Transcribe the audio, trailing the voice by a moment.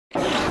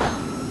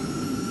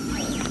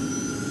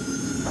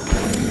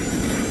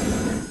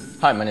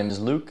Hi, my name is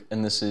Luke,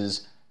 and this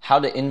is how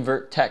to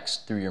invert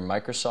text through your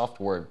Microsoft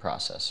Word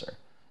processor.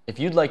 If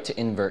you'd like to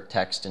invert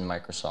text in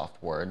Microsoft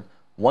Word,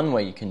 one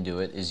way you can do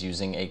it is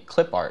using a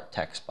clip art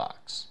text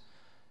box.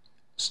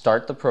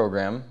 Start the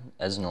program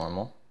as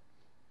normal.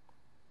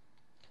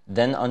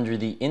 Then under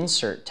the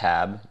Insert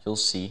tab, you'll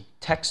see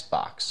Text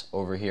Box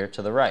over here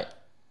to the right.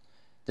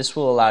 This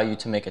will allow you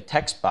to make a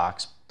text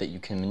box that you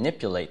can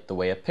manipulate the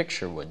way a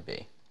picture would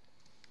be.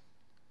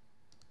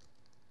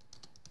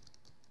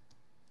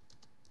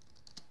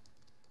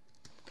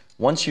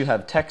 Once you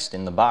have text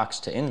in the box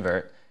to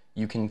invert,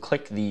 you can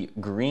click the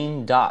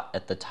green dot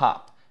at the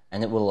top,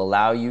 and it will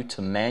allow you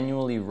to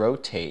manually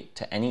rotate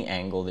to any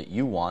angle that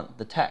you want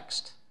the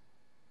text.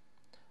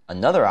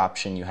 Another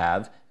option you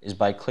have is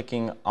by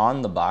clicking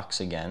on the box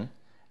again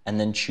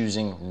and then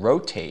choosing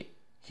Rotate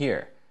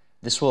here.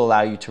 This will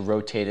allow you to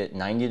rotate it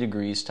 90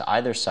 degrees to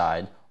either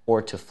side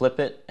or to flip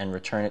it and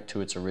return it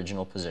to its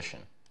original position.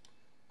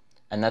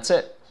 And that's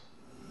it.